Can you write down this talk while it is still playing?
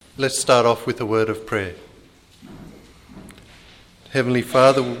Let's start off with a word of prayer. Heavenly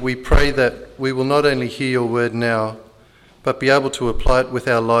Father, we pray that we will not only hear your word now, but be able to apply it with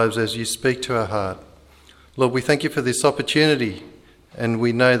our lives as you speak to our heart. Lord, we thank you for this opportunity, and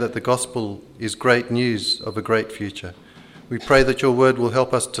we know that the gospel is great news of a great future. We pray that your word will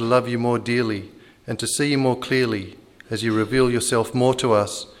help us to love you more dearly and to see you more clearly as you reveal yourself more to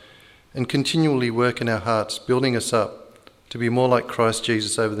us and continually work in our hearts, building us up to be more like Christ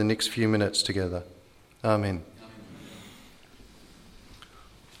Jesus over the next few minutes together. Amen.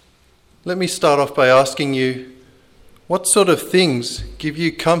 Let me start off by asking you, what sort of things give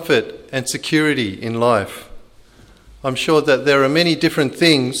you comfort and security in life? I'm sure that there are many different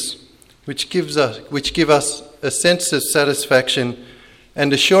things which give us a sense of satisfaction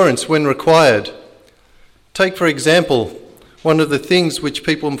and assurance when required. Take, for example, one of the things which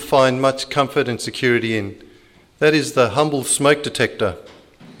people find much comfort and security in. That is the humble smoke detector.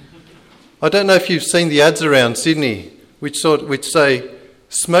 I don't know if you've seen the ads around Sydney which say,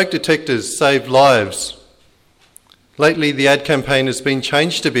 "Smoke detectors save lives." Lately, the ad campaign has been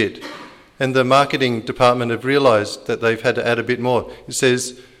changed a bit, and the marketing department have realised that they've had to add a bit more. It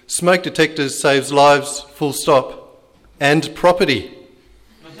says, "Smoke detectors saves lives, full stop, and property."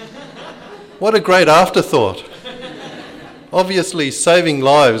 What a great afterthought. Obviously, saving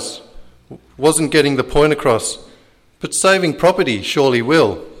lives wasn't getting the point across, but saving property surely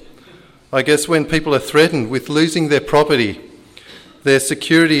will. I guess when people are threatened with losing their property, their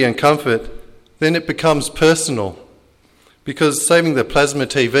security and comfort, then it becomes personal. Because saving the plasma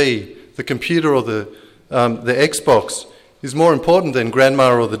TV, the computer or the Xbox is more important than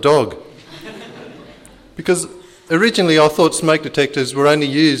grandma or the dog. Because originally I thought smoke detectors were only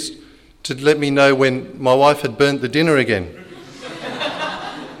used to let me know when my wife had burnt the dinner again.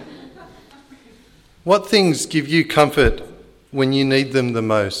 What things give you comfort when you need them the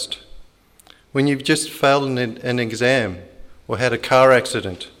most? When you've just failed an exam or had a car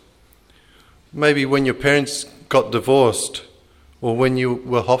accident? Maybe when your parents got divorced or when you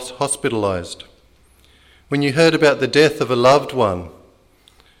were hospitalised? When you heard about the death of a loved one?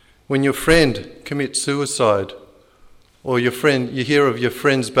 When your friend commits suicide? Or you hear of your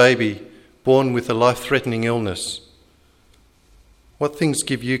friend's baby born with a life-threatening illness? What things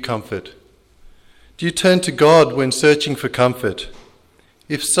give you comfort? Do you turn to God when searching for comfort?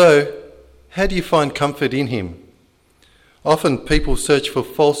 If so, how do you find comfort in him? Often people search for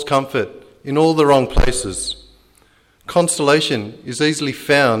false comfort in all the wrong places. Consolation is easily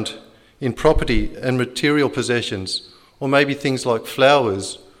found in property and material possessions, or maybe things like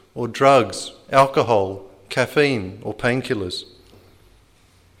flowers or drugs, alcohol, caffeine or painkillers.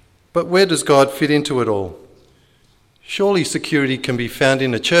 But where does God fit into it all? Surely security can be found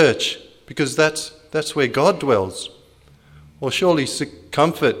in a church, because that's where God dwells. Or surely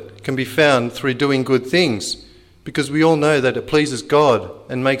comfort can be found through doing good things, because we all know that it pleases God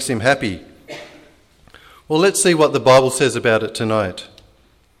and makes him happy. Well, let's see what the Bible says about it tonight.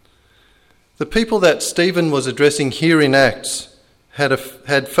 The people that Stephen was addressing here in Acts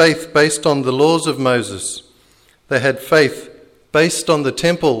had faith based on the laws of Moses. They had faith based on the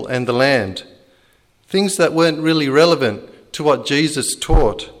temple and the land, things that weren't really relevant to what Jesus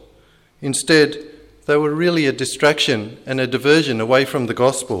taught. Instead, they were really a distraction and a diversion away from the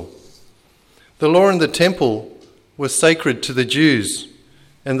gospel. The law and the temple were sacred to the Jews,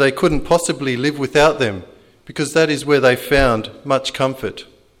 and they couldn't possibly live without them, because that is where they found much comfort.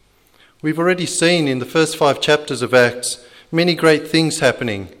 We've already seen in the first 5 chapters of Acts many great things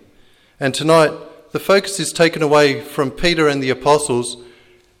happening, and tonight the focus is taken away from Peter and the apostles,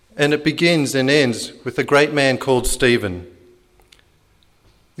 and it begins and ends with a great man called Stephen.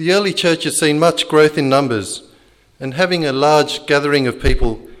 The early church has seen much growth in numbers, and having a large gathering of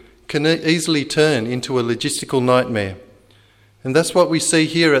people can easily turn into a logistical nightmare. And that's what we see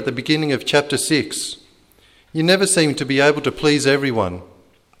here at the beginning of chapter 6. You never seem to be able to please everyone.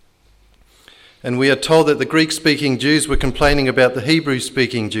 And we are told that the Greek-speaking Jews were complaining about the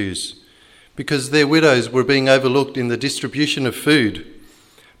Hebrew-speaking Jews because their widows were being overlooked in the distribution of food.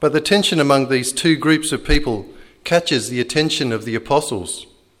 But the tension among these two groups of people catches the attention of the apostles.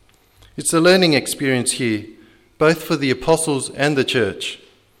 It's a learning experience here, both for the apostles and the church.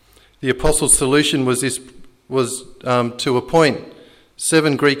 The apostles' solution was to appoint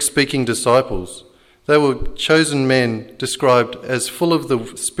 7 Greek-speaking disciples. They were chosen men described as full of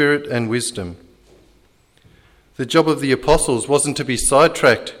the Spirit and wisdom. The job of the apostles wasn't to be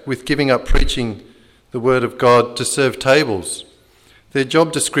sidetracked with giving up preaching the word of God to serve tables. Their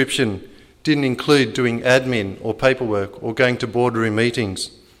job description didn't include doing admin or paperwork or going to boardroom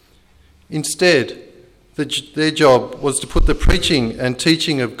meetings. Instead, their job was to put the preaching and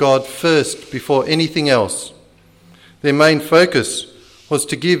teaching of God first before anything else. Their main focus was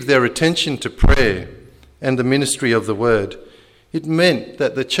to give their attention to prayer and the ministry of the word. It meant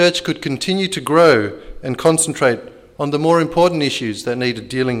that the church could continue to grow and concentrate on the more important issues that needed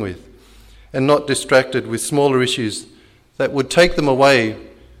dealing with, and not distracted with smaller issues that would take them away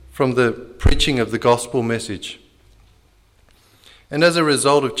from the preaching of the gospel message. And as a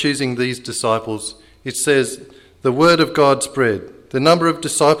result of choosing these disciples, it says, the word of God spread. The number of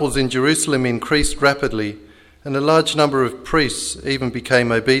disciples in Jerusalem increased rapidly, and a large number of priests even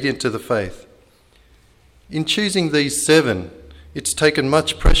became obedient to the faith. In choosing these 7, it's taken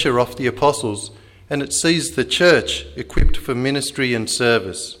much pressure off the apostles, and it sees the church equipped for ministry and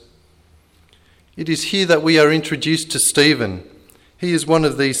service. It is here that we are introduced to Stephen. He is one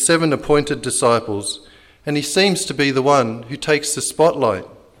of these 7 appointed disciples, and he seems to be the one who takes the spotlight.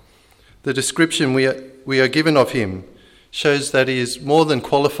 The description we are given of him shows that he is more than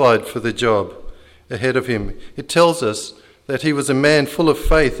qualified for the job ahead of him. It tells us that he was a man full of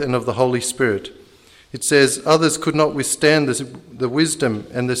faith and of the Holy Spirit. It says others could not withstand the wisdom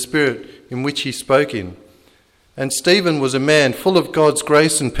and the spirit in which he spoke in. And Stephen was a man full of God's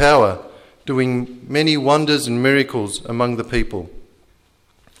grace and power, doing many wonders and miracles among the people.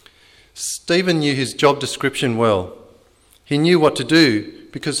 Stephen knew his job description well. He knew what to do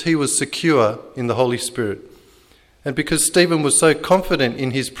because he was secure in the Holy Spirit. And because Stephen was so confident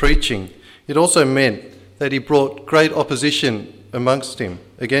in his preaching, it also meant that he brought great opposition against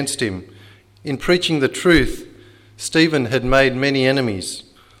him. In preaching the truth, Stephen had made many enemies.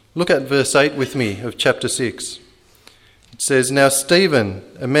 Look at verse 8 with me of chapter 6. It says, "Now Stephen,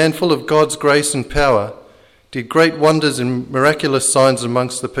 a man full of God's grace and power, did great wonders and miraculous signs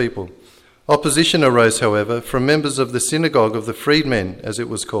amongst the people. Opposition arose, however, from members of the synagogue of the freedmen, as it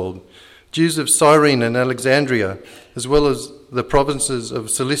was called, Jews of Cyrene and Alexandria, as well as the provinces of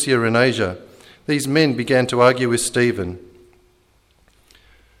Cilicia and Asia. These men began to argue with Stephen.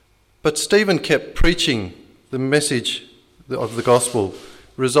 But Stephen kept preaching the message of the gospel,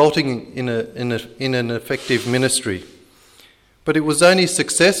 resulting in an effective ministry. But it was only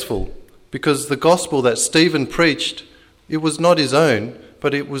successful because the gospel that Stephen preached, it was not his own,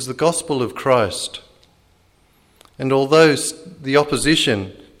 but it was the gospel of Christ. And although the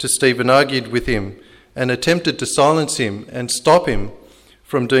opposition to Stephen argued with him and attempted to silence him and stop him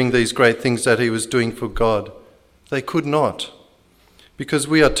from doing these great things that he was doing for God, they could not, because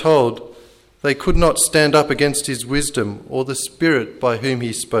we are told they could not stand up against his wisdom or the spirit by whom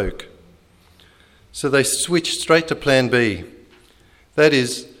he spoke. So they switched straight to plan B. That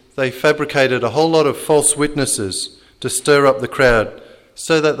is, they fabricated a whole lot of false witnesses to stir up the crowd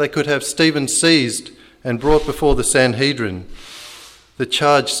so that they could have Stephen seized and brought before the Sanhedrin. The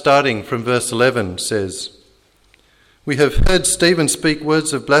charge starting from verse 11 says, "We have heard Stephen speak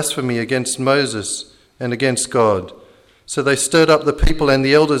words of blasphemy against Moses and against God. So they stirred up the people and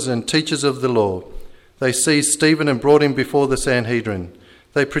the elders and teachers of the law. They seized Stephen and brought him before the Sanhedrin.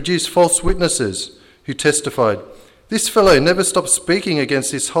 They produced false witnesses who testified, 'This fellow never stops speaking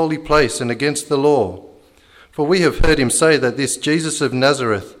against this holy place and against the law. For we have heard him say that this Jesus of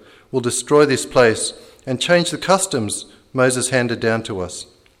Nazareth will destroy this place and change the customs Moses handed down to us.'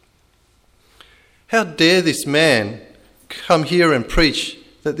 How dare this man come here and preach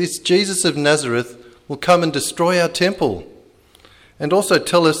that this Jesus of Nazareth will come and destroy our temple, and also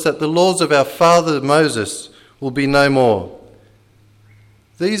tell us that the laws of our father Moses will be no more."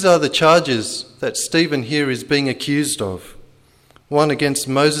 These are the charges that Stephen here is being accused of. One against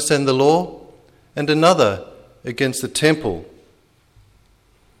Moses and the law, and another against the temple.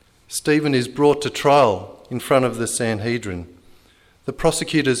 Stephen is brought to trial in front of the Sanhedrin. The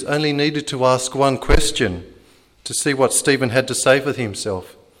prosecutors only needed to ask one question to see what Stephen had to say for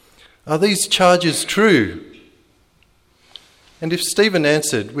himself. Are these charges true? And if Stephen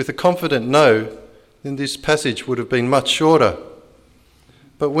answered with a confident no, then this passage would have been much shorter.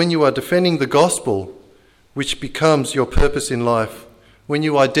 But when you are defending the gospel, which becomes your purpose in life, when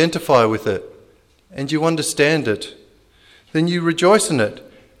you identify with it and you understand it, then you rejoice in it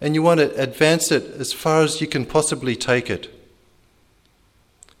and you want to advance it as far as you can possibly take it.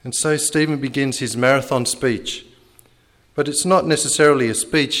 And so Stephen begins his marathon speech. But it's not necessarily a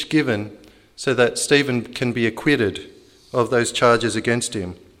speech given so that Stephen can be acquitted of those charges against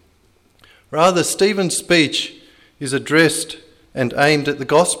him. Rather, Stephen's speech is addressed and aimed at the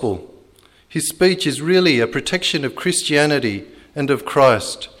gospel. His speech is really a protection of Christianity and of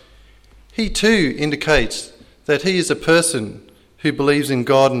Christ. He too indicates that he is a person who believes in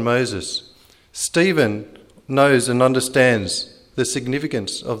God and Moses. Stephen knows and understands the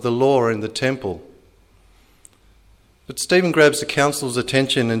significance of the law in the temple. But Stephen grabs the council's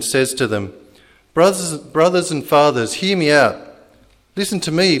attention and says to them, brothers and fathers, hear me out. Listen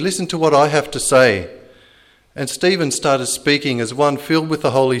to me, listen to what I have to say. And Stephen started speaking as one filled with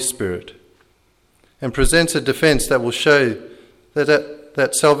the Holy Spirit and presents a defence that will show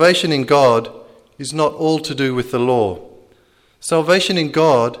that salvation in God is not all to do with the law. Salvation in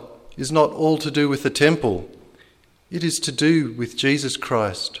God is not all to do with the temple. It is to do with Jesus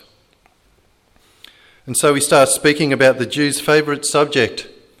Christ. And so he starts speaking about the Jews' favourite subject,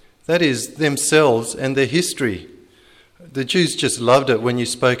 that is themselves and their history. The Jews just loved it when you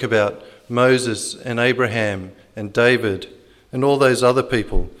spoke about Moses and Abraham and David and all those other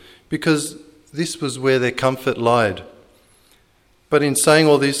people, because this was where their comfort lied. But in saying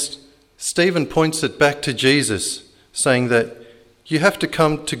all this, Stephen points it back to Jesus, saying that you have to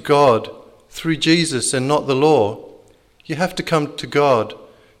come to God through Jesus and not the law. You have to come to God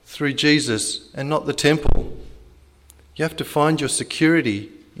through Jesus and not the temple. You have to find your security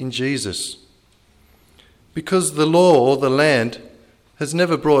in Jesus. Because the law or the land has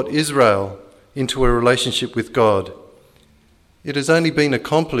never brought Israel into a relationship with God. It has only been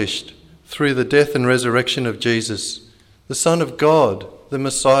accomplished through the death and resurrection of Jesus, the Son of God, the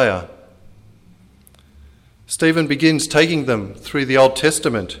Messiah. Stephen begins taking them through the Old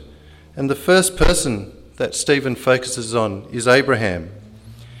Testament, and the first person that Stephen focuses on is Abraham.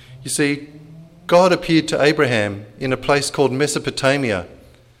 You see, God appeared to Abraham in a place called Mesopotamia.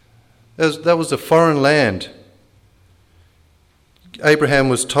 That was a foreign land. Abraham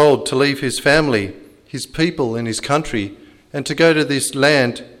was told to leave his family, his people and his country, and to go to this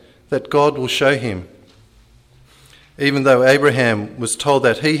land that God will show him. Even though Abraham was told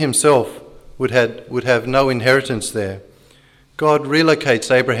that he himself would have no inheritance there, God relocates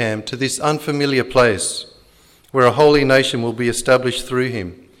Abraham to this unfamiliar place where a holy nation will be established through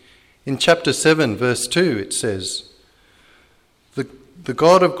him. In chapter 7, verse 2, it says, The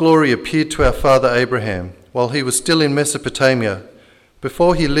God of glory appeared to our father Abraham while he was still in Mesopotamia,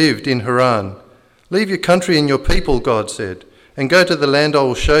 before he lived in Haran. Leave your country and your people, God said, and go to the land I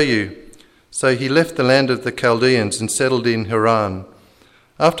will show you. So he left the land of the Chaldeans and settled in Haran.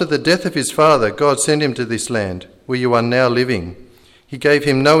 After the death of his father, God sent him to this land, where you are now living. He gave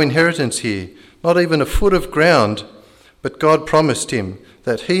him no inheritance here, not even a foot of ground, but God promised him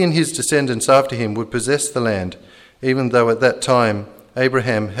that he and his descendants after him would possess the land, even though at that time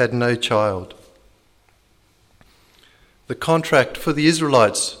Abraham had no child. The contract for the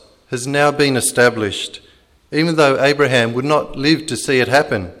Israelites has now been established, even though Abraham would not live to see it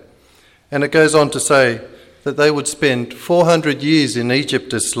happen. And it goes on to say that they would spend 400 years in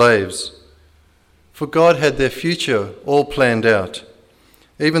Egypt as slaves. For God had their future all planned out,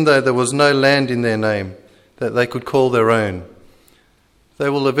 even though there was no land in their name that they could call their own. They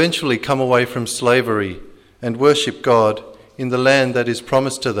will eventually come away from slavery and worship God in the land that is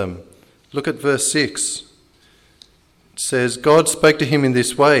promised to them. Look at verse 6. It says, God spoke to him in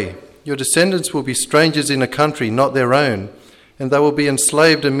this way, your descendants will be strangers in a country not their own, and they will be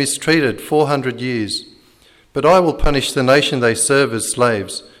enslaved and mistreated 400 years. But I will punish the nation they serve as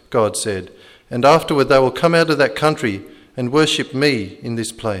slaves, God said, and afterward they will come out of that country and worship me in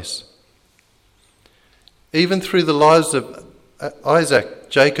this place. Even through the lives of Isaac,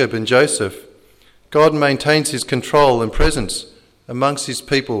 Jacob and Joseph, God maintains his control and presence amongst his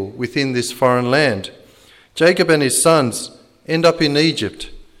people within this foreign land. Jacob and his sons end up in Egypt,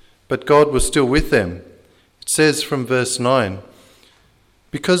 but God was still with them. It says from verse 9,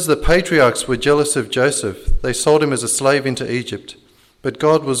 because the patriarchs were jealous of Joseph, they sold him as a slave into Egypt. But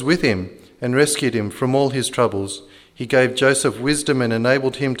God was with him and rescued him from all his troubles. He gave Joseph wisdom and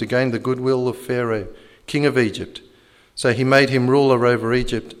enabled him to gain the goodwill of Pharaoh, king of Egypt. So he made him ruler over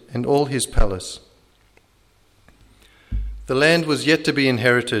Egypt and all his palace. The land was yet to be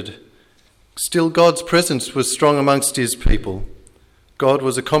inherited. Still, God's presence was strong amongst his people. God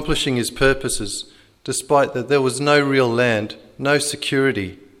was accomplishing his purposes, despite that there was no real land, no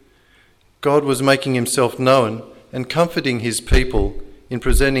security. God was making himself known and comforting his people in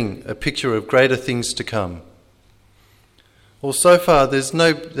presenting a picture of greater things to come. Well, so far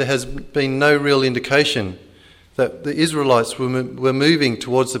there has been no real indication that the Israelites were moving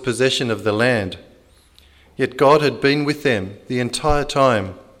towards the possession of the land. Yet God had been with them the entire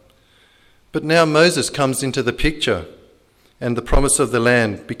time. But now Moses comes into the picture, and the promise of the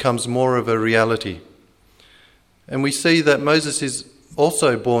land becomes more of a reality. And we see that Moses is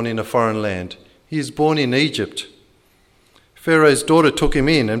also born in a foreign land. He is born in Egypt. Pharaoh's daughter took him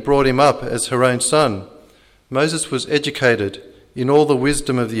in and brought him up as her own son. Moses was educated in all the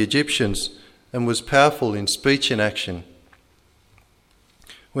wisdom of the Egyptians and was powerful in speech and action.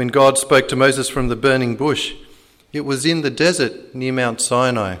 When God spoke to Moses from the burning bush, It was in the desert near Mount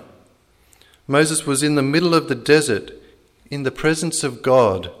Sinai. Moses was in the middle of the desert in the presence of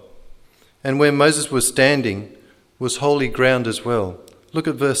God. And where Moses was standing was holy ground as well. Look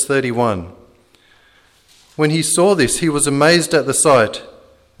at verse 31. When he saw this, he was amazed at the sight.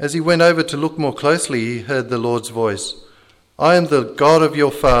 As he went over to look more closely, he heard the Lord's voice. I am the God of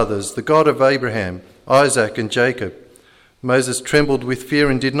your fathers, the God of Abraham, Isaac, and Jacob. Moses trembled with fear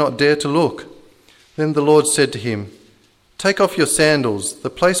and did not dare to look. Then the Lord said to him, Take off your sandals.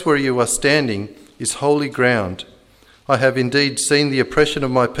 The place where you are standing is holy ground. I have indeed seen the oppression of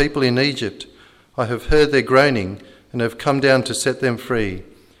my people in Egypt. I have heard their groaning and have come down to set them free.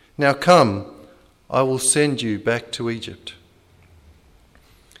 Now come, I will send you back to Egypt.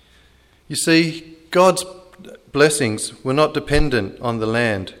 You see, God's blessings were not dependent on the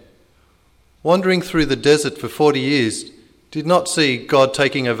land. Wandering through the desert for 40 years did not see God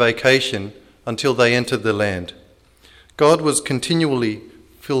taking a vacation until they entered the land. God was continually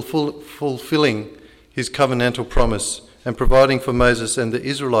fulfilling his covenantal promise and providing for Moses and the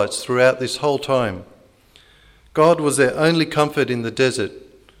Israelites throughout this whole time. God was their only comfort in the desert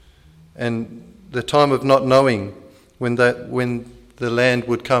and the time of not knowing when the land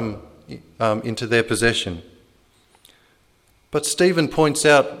would come into their possession. But Stephen points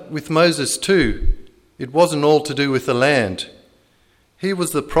out with Moses too, it wasn't all to do with the land. He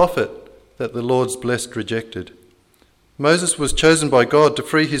was the prophet that the Lord's blessed rejected. Moses was chosen by God to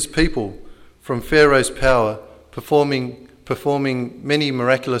free his people from Pharaoh's power, performing many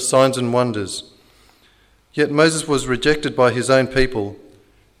miraculous signs and wonders. Yet Moses was rejected by his own people,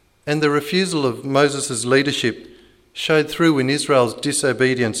 and the refusal of Moses' leadership showed through in Israel's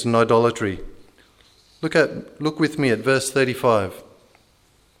disobedience and idolatry. Look with me at verse 35.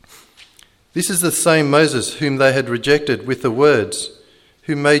 This is the same Moses whom they had rejected with the words,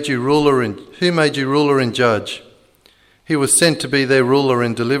 who made you ruler and judge. He was sent to be their ruler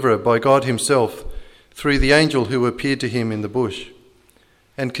and deliverer by God himself through the angel who appeared to him in the bush.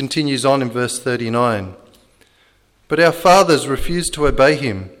 And continues on in verse 39. But our fathers refused to obey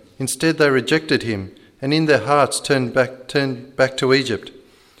him. Instead they rejected him, and in their hearts turned back to Egypt.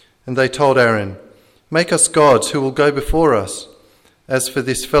 And they told Aaron, Make us gods who will go before us. As for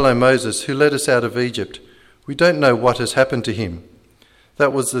this fellow Moses who led us out of Egypt, we don't know what has happened to him.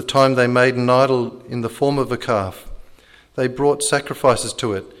 That was the time they made an idol in the form of a calf. They brought sacrifices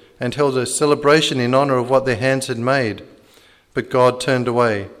to it and held a celebration in honour of what their hands had made. But God turned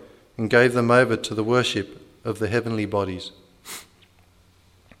away and gave them over to the worship of the heavenly bodies.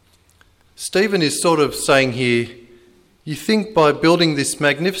 Stephen is sort of saying here, you think by building this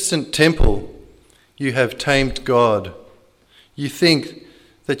magnificent temple, you have tamed God. You think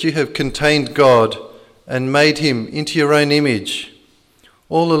that you have contained God and made him into your own image.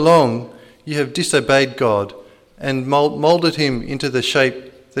 All along, you have disobeyed God and moulded him into the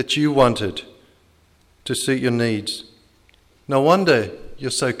shape that you wanted to suit your needs. No wonder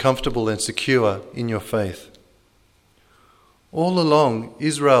you're so comfortable and secure in your faith. All along,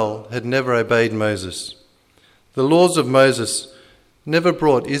 Israel had never obeyed Moses. The laws of Moses never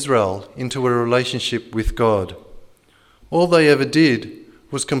brought Israel into a relationship with God. All they ever did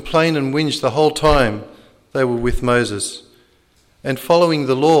was complain and whinge the whole time they were with Moses, and following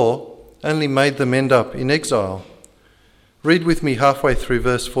the law only made them end up in exile. Read with me halfway through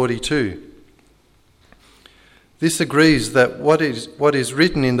verse 42. This agrees that what is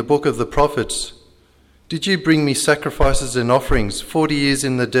written in the book of the prophets. Did you bring me sacrifices and offerings 40 years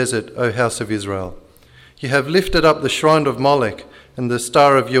in the desert, O house of Israel? You have lifted up the shrine of Molech and the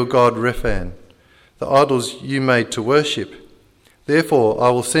star of your god Rephan, the idols you made to worship. Therefore I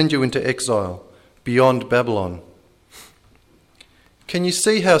will send you into exile beyond Babylon. Can you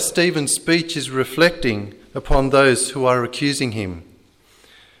see how Stephen's speech is reflecting upon those who are accusing him?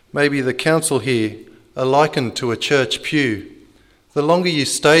 Maybe the council here are likened to a church pew. The longer you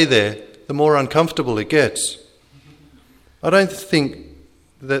stay there, the more uncomfortable it gets. I don't think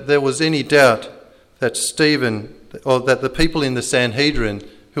that there was any doubt that Stephen, or that the people in the Sanhedrin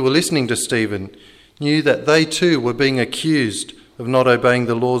who were listening to Stephen, knew that they too were being accused of not obeying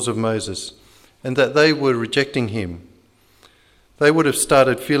the laws of Moses, and that they were rejecting him. They would have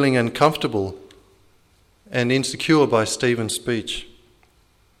started feeling uncomfortable and insecure by Stephen's speech.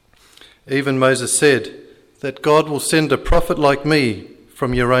 Even Moses said that God will send a prophet like me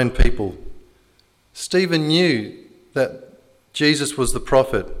from your own people. Stephen knew that Jesus was the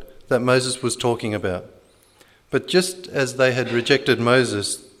prophet that Moses was talking about. But just as they had rejected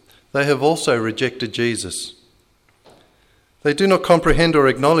Moses, they have also rejected Jesus. They do not comprehend or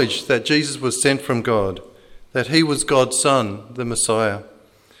acknowledge that Jesus was sent from God, that he was God's Son, the Messiah,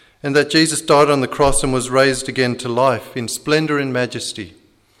 and that Jesus died on the cross and was raised again to life in splendour and majesty.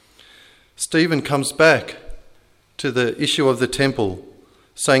 Stephen comes back to the issue of the temple,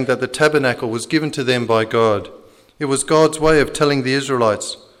 saying that the tabernacle was given to them by God. It was God's way of telling the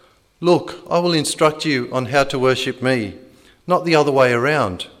Israelites, "Look, I will instruct you on how to worship me, not the other way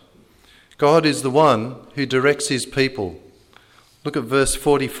around." God is the one who directs his people. Look at verse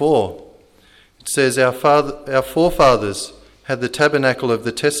 44. It says, Our forefathers had the tabernacle of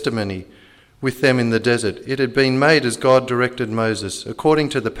the testimony with them in the desert. It had been made as God directed Moses, according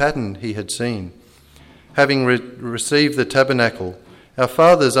to the pattern he had seen. Having received the tabernacle, our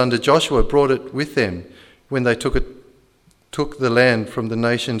fathers under Joshua brought it with them when they took the land from the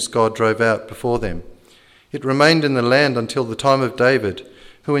nations God drove out before them. It remained in the land until the time of David,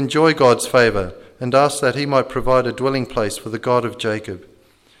 who enjoyed God's favour and asked that he might provide a dwelling place for the God of Jacob.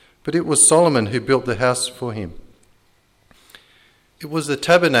 But it was Solomon who built the house for him. It was the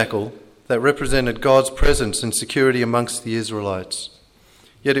tabernacle that represented God's presence and security amongst the Israelites.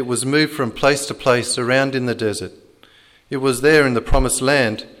 Yet it was moved from place to place around in the desert. It was there in the promised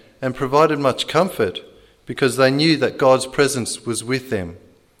land and provided much comfort because they knew that God's presence was with them.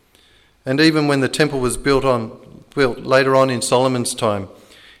 And even when the temple was built later on in Solomon's time,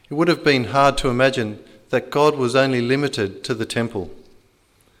 it would have been hard to imagine that God was only limited to the temple.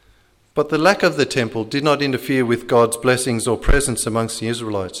 But the lack of the temple did not interfere with God's blessings or presence amongst the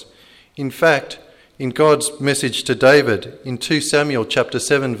Israelites. In fact, in God's message to David in 2 Samuel chapter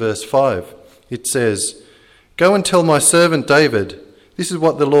 7 verse 5, it says, "Go and tell my servant David, this is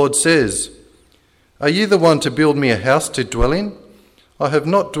what the Lord says. Are you the one to build me a house to dwell in? I have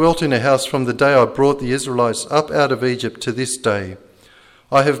not dwelt in a house from the day I brought the Israelites up out of Egypt to this day.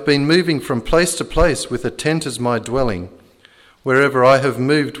 I have been moving from place to place with a tent as my dwelling. Wherever I have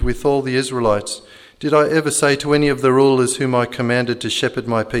moved with all the Israelites, did I ever say to any of the rulers whom I commanded to shepherd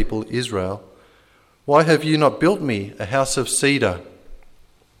my people Israel, 'Why have you not built me a house of cedar?'"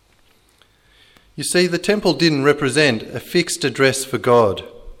 You see, the temple didn't represent a fixed address for God.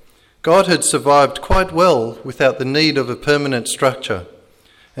 God had survived quite well without the need of a permanent structure,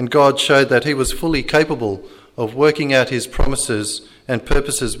 and God showed that he was fully capable of working out his promises and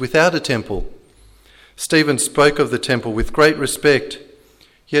purposes without a temple. Stephen spoke of the temple with great respect,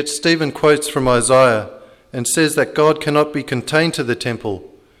 yet Stephen quotes from Isaiah and says that God cannot be contained to the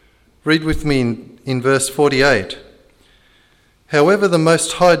temple. Read with me in verse 48. "However, the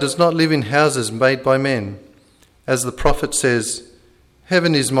Most High does not live in houses made by men. As the prophet says,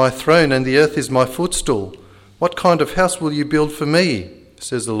 'Heaven is my throne and the earth is my footstool. What kind of house will you build for me?'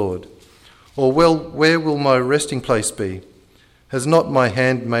 says the Lord. Or where will my resting place be? Has not my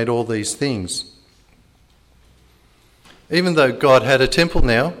hand made all these things?" Even though God had a temple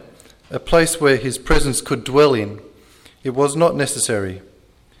now, a place where his presence could dwell in, it was not necessary.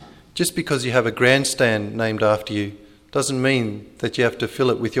 Just because you have a grandstand named after you doesn't mean that you have to fill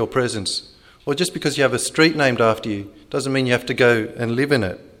it with your presence. Or just because you have a street named after you doesn't mean you have to go and live in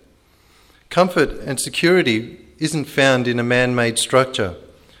it. Comfort and security isn't found in a man-made structure.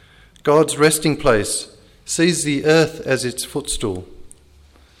 God's resting place sees the earth as its footstool.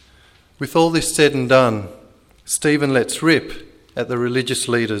 With all this said and done, Stephen lets rip at the religious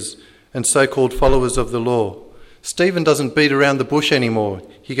leaders and so-called followers of the law. Stephen doesn't beat around the bush anymore.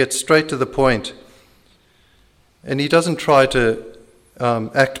 He gets straight to the point. And he doesn't try to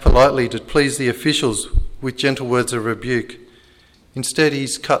act politely to please the officials with gentle words of rebuke. Instead,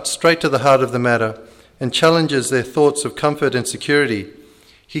 he's cut straight to the heart of the matter and challenges their thoughts of comfort and security.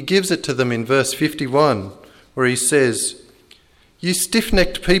 He gives it to them in verse 51, where he says, "You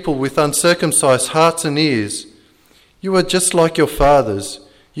stiff-necked people with uncircumcised hearts and ears, you are just like your fathers.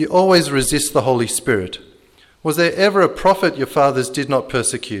 You always resist the Holy Spirit. Was there ever a prophet your fathers did not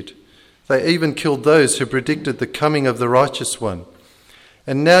persecute? They even killed those who predicted the coming of the righteous one.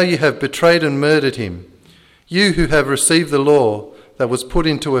 And now you have betrayed and murdered him. You who have received the law that was put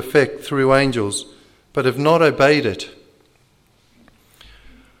into effect through angels, but have not obeyed it."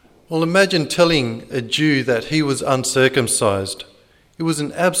 Well, imagine telling a Jew that he was uncircumcised. It was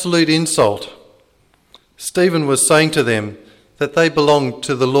an absolute insult. Stephen was saying to them that they belonged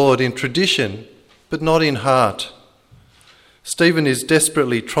to the Lord in tradition, but not in heart. Stephen is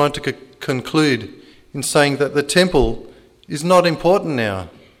desperately trying to conclude in saying that the temple is not important now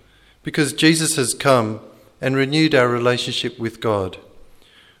because Jesus has come and renewed our relationship with God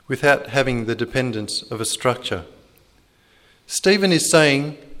without having the dependence of a structure. Stephen is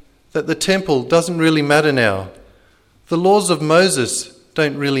saying that the temple doesn't really matter now. The laws of Moses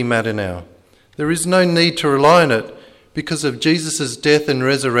don't really matter now. There is no need to rely on it because of Jesus' death and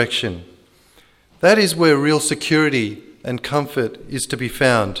resurrection. That is where real security and comfort is to be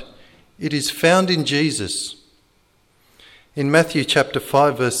found, It is found in Jesus. In Matthew chapter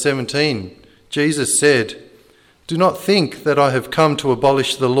 5, verse 17, Jesus said, "Do not think that I have come to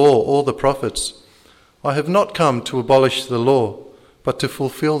abolish the law or the prophets. I have not come to abolish the law, but to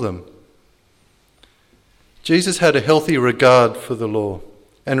fulfill them." Jesus had a healthy regard for the law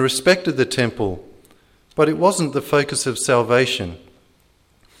and respected the temple, but it wasn't the focus of salvation.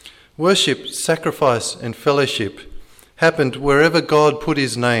 Worship, sacrifice, and fellowship happened wherever God put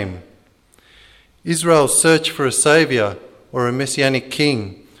his name. Israel's search for a saviour or a messianic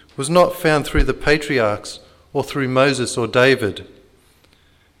king was not found through the patriarchs or through Moses or David,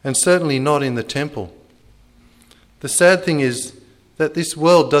 and certainly not in the temple. The sad thing is that this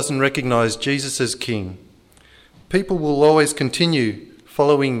world doesn't recognise Jesus as king. People will always continue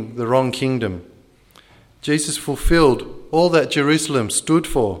following the wrong kingdom. Jesus fulfilled all that Jerusalem stood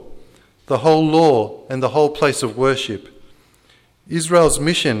for, the whole law and the whole place of worship. Israel's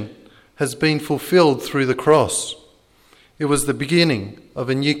mission has been fulfilled through the cross. It was the beginning of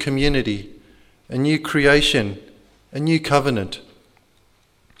a new community, a new creation, a new covenant.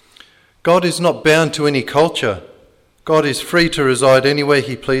 God is not bound to any culture. God is free to reside anywhere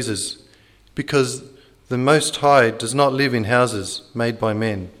he pleases, because the Most High does not live in houses made by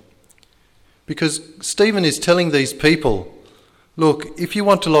men. Because Stephen is telling these people, look, if you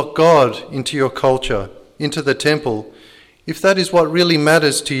want to lock God into your culture, into the temple, if that is what really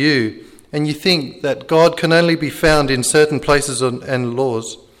matters to you, and you think that God can only be found in certain places and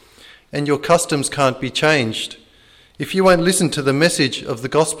laws, and your customs can't be changed, if you won't listen to the message of the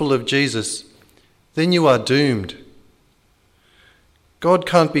gospel of Jesus, then you are doomed. God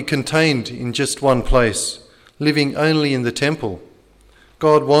can't be contained in just one place, living only in the temple.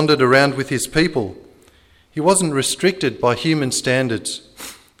 God wandered around with his people. He wasn't restricted by human standards.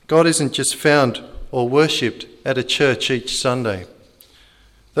 God isn't just found or worshipped at a church each Sunday.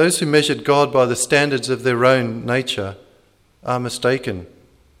 Those who measured God by the standards of their own nature are mistaken.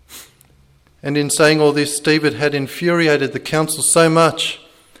 And in saying all this, Stephen had infuriated the council so much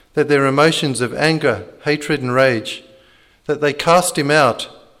that their emotions of anger, hatred and rage, that they cast him out.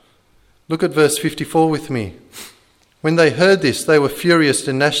 Look at verse 54 with me. When they heard this, they were furious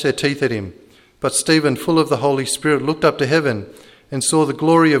and gnashed their teeth at him. But Stephen, full of the Holy Spirit, looked up to heaven and saw the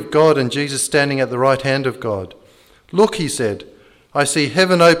glory of God and Jesus standing at the right hand of God. "Look," he said, "I see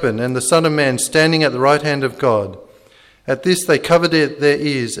heaven open and the Son of Man standing at the right hand of God." At this they covered their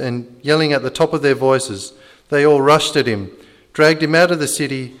ears, and yelling at the top of their voices, they all rushed at him, dragged him out of the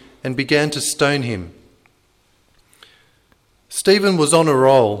city and began to stone him. Stephen was on a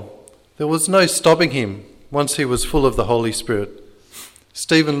roll. There was no stopping him once he was full of the Holy Spirit.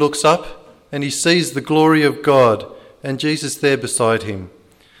 Stephen looks up and he sees the glory of God and Jesus there beside him.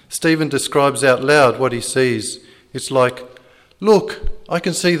 Stephen describes out loud what he sees. It's like, "Look, I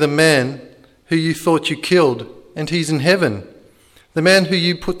can see the man who you thought you killed, and he's in heaven. The man who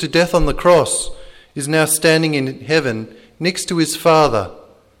you put to death on the cross is now standing in heaven next to his Father.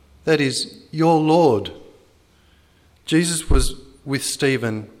 That is, your Lord." Jesus was with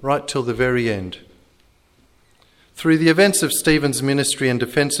Stephen right till the very end. Through the events of Stephen's ministry and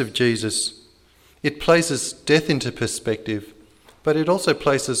defence of Jesus, it places death into perspective, but it also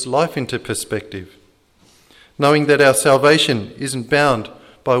places life into perspective. Knowing that our salvation isn't bound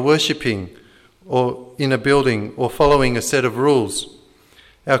by worshipping or in a building or following a set of rules.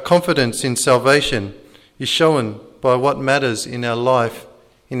 Our confidence in salvation is shown by what matters in our life,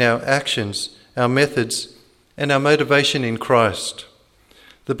 in our actions, our methods, and our motivation in Christ.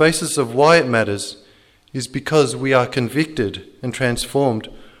 The basis of why it matters is because we are convicted and transformed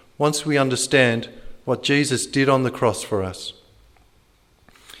once we understand what Jesus did on the cross for us.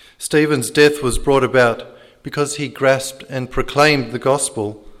 Stephen's death was brought about because he grasped and proclaimed the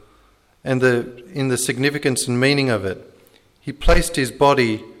gospel and in the significance and meaning of it. He placed his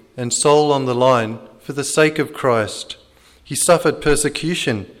body and soul on the line for the sake of Christ. He suffered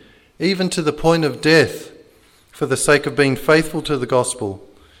persecution, even to the point of death, for the sake of being faithful to the gospel,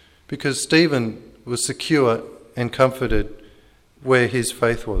 because Stephen was secure and comforted where his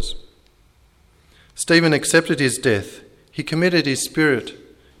faith was. Stephen accepted his death. He committed his spirit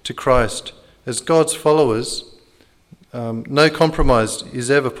to Christ. As God's followers, no compromise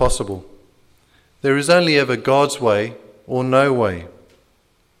is ever possible. There is only ever God's way or no way.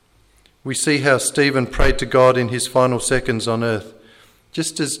 We see how Stephen prayed to God in his final seconds on earth,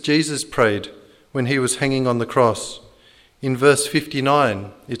 just as Jesus prayed when he was hanging on the cross. In verse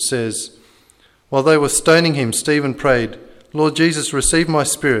 59, it says, "While they were stoning him, Stephen prayed, 'Lord Jesus, receive my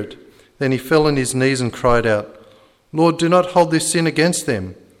spirit.' Then he fell on his knees and cried out, 'Lord, do not hold this sin against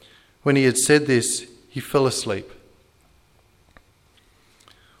them.' When he had said this, he fell asleep."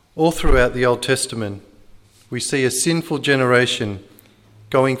 All throughout the Old Testament, we see a sinful generation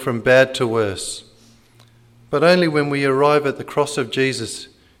going from bad to worse. But only when we arrive at the cross of Jesus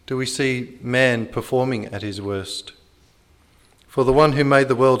do we see man performing at his worst. For the one who made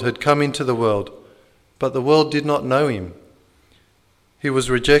the world had come into the world, but the world did not know him. He was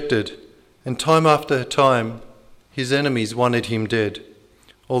rejected, and time after time his enemies wanted him dead,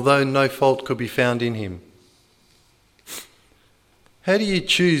 although no fault could be found in him. How do you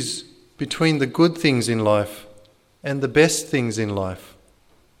choose between the good things in life and the best things in life?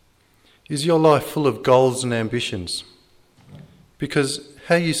 Is your life full of goals and ambitions? Because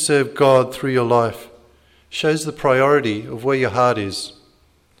how you serve God through your life shows the priority of where your heart is.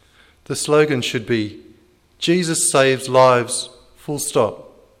 The slogan should be, Jesus saves lives, full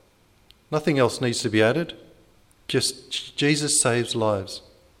stop. Nothing else needs to be added. Just Jesus saves lives.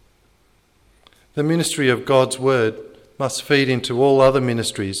 The ministry of God's word must feed into all other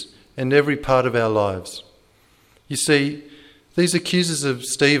ministries and every part of our lives. You see, these accusers of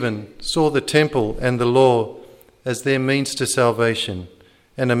Stephen saw the temple and the law as their means to salvation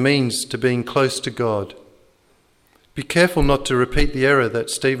and a means to being close to God. Be careful not to repeat the error that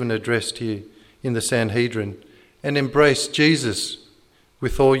Stephen addressed here in the Sanhedrin, and embrace Jesus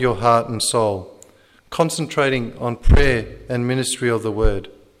with all your heart and soul, concentrating on prayer and ministry of the word.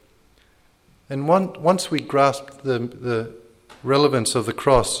 And once we grasp the relevance of the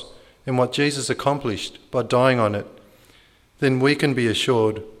cross and what Jesus accomplished by dying on it, then we can be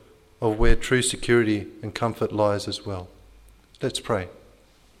assured of where true security and comfort lies as well. Let's pray.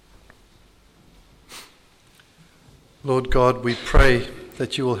 Lord God, we pray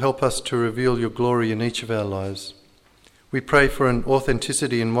that you will help us to reveal your glory in each of our lives. We pray for an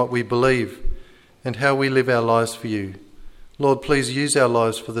authenticity in what we believe and how we live our lives for you. Lord, please use our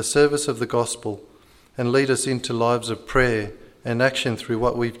lives for the service of the gospel and lead us into lives of prayer and action through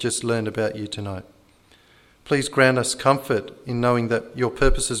what we've just learned about you tonight. Please grant us comfort in knowing that your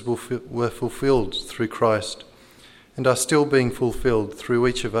purposes were fulfilled through Christ and are still being fulfilled through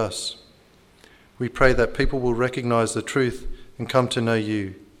each of us. We pray that people will recognise the truth and come to know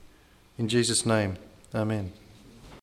you. In Jesus' name, amen.